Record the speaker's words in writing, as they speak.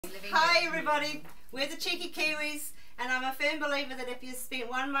Hi everybody, we're the cheeky Kiwis, and I'm a firm believer that if you've spent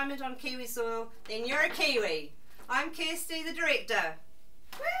one moment on Kiwi soil, then you're a Kiwi. I'm Kirsty, the director.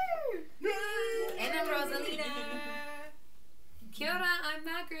 Woo! Woo! And I'm Rosalina. Kia ora, I'm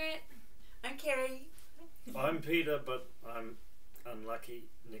Margaret. I'm Kerry. I'm Peter, but I'm unlucky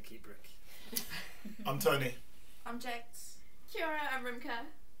Nicky Brick. I'm Tony. I'm Jax. Kia ora, I'm Rimka.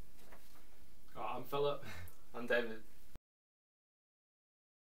 Oh, I'm Philip. I'm David.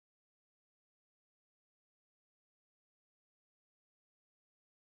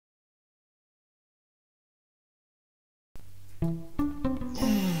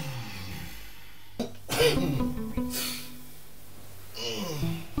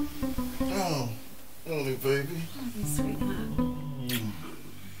 Oh, lovely baby. Oh, sweetheart.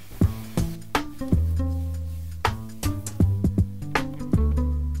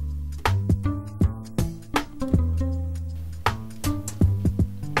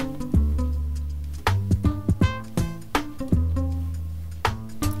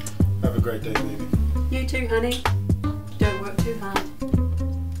 Have a great day, baby. You too, honey. Don't work too hard.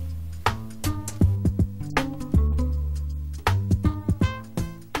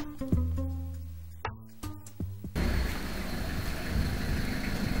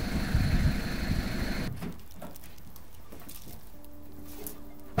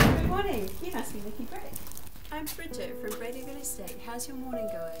 Good morning. You must be Nicky Brick. I'm Bridget from Brady Real Estate. How's your morning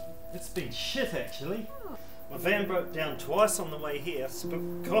going? It's been shit actually. My van broke down twice on the way here,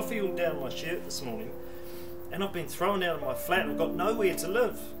 spilled coffee all down my shirt this morning, and I've been thrown out of my flat. I've got nowhere to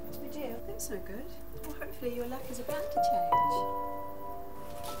live. Oh dear, that's no good. Well, hopefully your luck is about to change.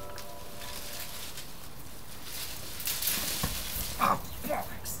 Oh,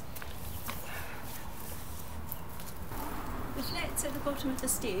 bollocks. The flat's at the bottom of the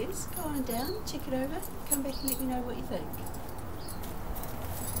stairs. Go on down, check it over, come back and let me know what you think.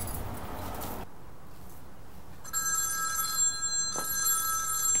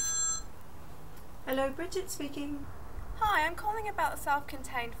 Hello, Bridget speaking. Hi, I'm calling about the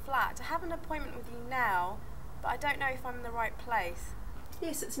self-contained flat. I have an appointment with you now, but I don't know if I'm in the right place.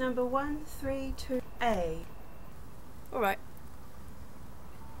 Yes, it's number 132A. All right.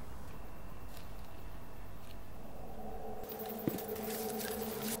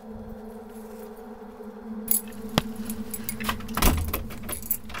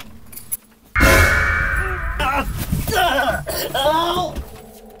 Oh!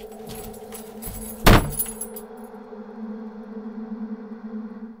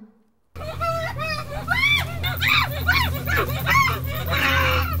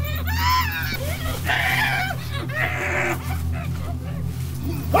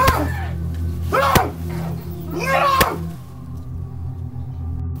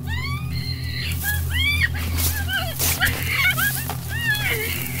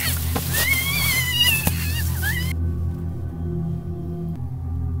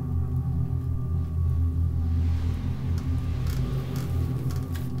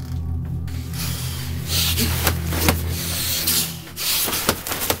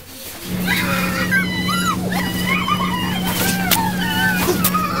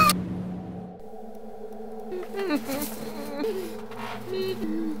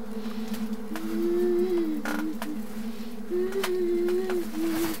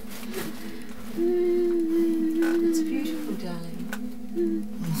 It's beautiful, darling.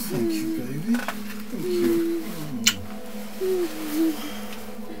 Thank you, baby. Thank you.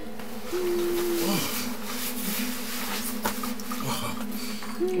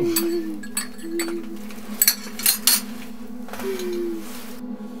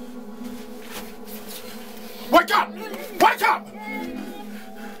 Wake up! Wake up!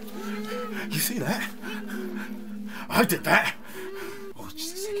 You see that? I did that. Oh,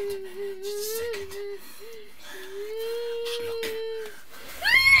 just a second. Just a second. Just look.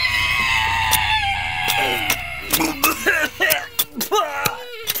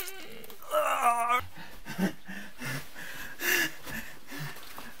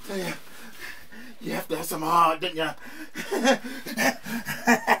 Tell you, you have to have some heart, didn't you?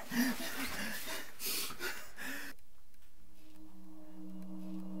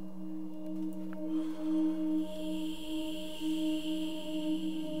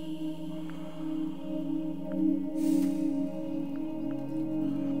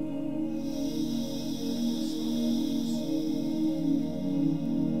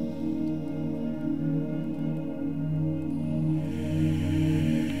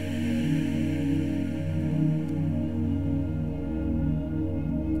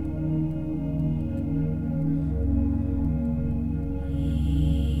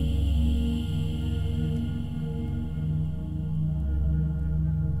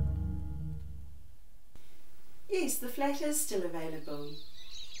 Yes, the flat is still available.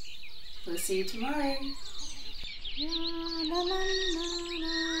 We'll see you tomorrow. La la la la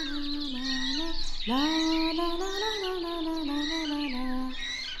la la la la la la la la.